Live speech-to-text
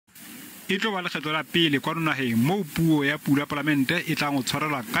e tlo ba lekgetlo la pele kwa naheng moo puo ya pula palamente e tlang go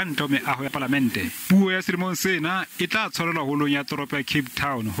tshwarelwa ka ntle ho meaho ya palamente. Puo ya selemong sena e tla tshwarelwa holong ya toropo ya Cape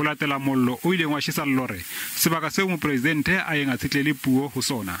Town ho latela mollo o ileng wa tjhesa lelore sebaka seo mopresidente a yeng a tshetlele puo ho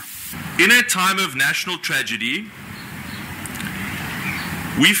sona. In a time of national tragedy,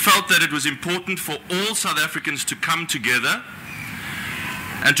 we felt that it was important for all South Africans to come together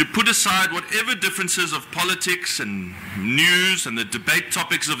and to put aside whatever differences of politics and news and the debate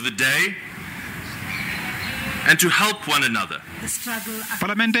topics of the day, and to help one another.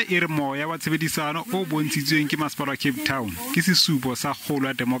 Palamente e re moya wa tshebedisano o bontshitsweng ke Masepala wa Cape Town ke sesupo sa kgolo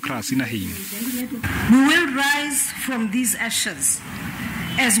ya demokrasi naheng. We will rise from these ashes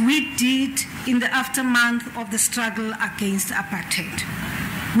as we did in the aftermath of the struggle against apartheid.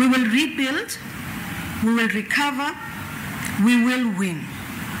 We will rebuild, we will recover, we will win.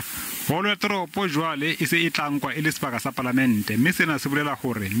 Holo ya toropo jwale e se e tlankwa e le sebaka sa palamente mme sena se bolela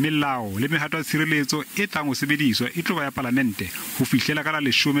hore melao le mehato ya tshireletso e tlang ho sebediswa e tloba ya palamente ho fihlela ka la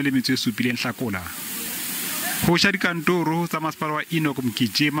 17 Nhlakula. Ho sha dikantoro tsa Masepala wa Enoch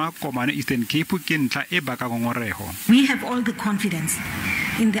Mkijima Komane Eastern Cape ke ntlha e baka ngongoreho. We have all the confidence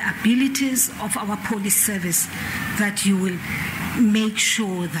in the abilities of our police service that you will make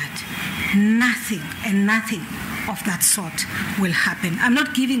sure that nothing of that sort will happen. I'm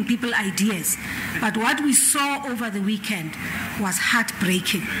not giving people ideas, but what we saw over the weekend was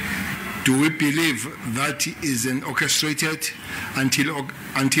heartbreaking. Do we believe that is an orchestrated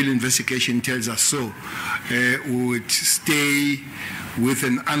until investigation tells us so? We would stay with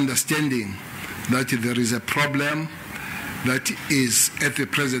an understanding that there is a problem that is at the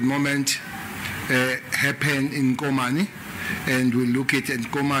present moment happen in Komane, and we'll look at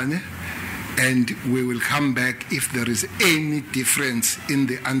Komane, and we will come back if there is any difference in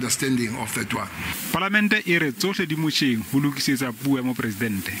the understanding of that one. Palamente e re tsohle di motjheng ho lokisetsa puo ya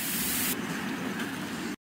mopresidente.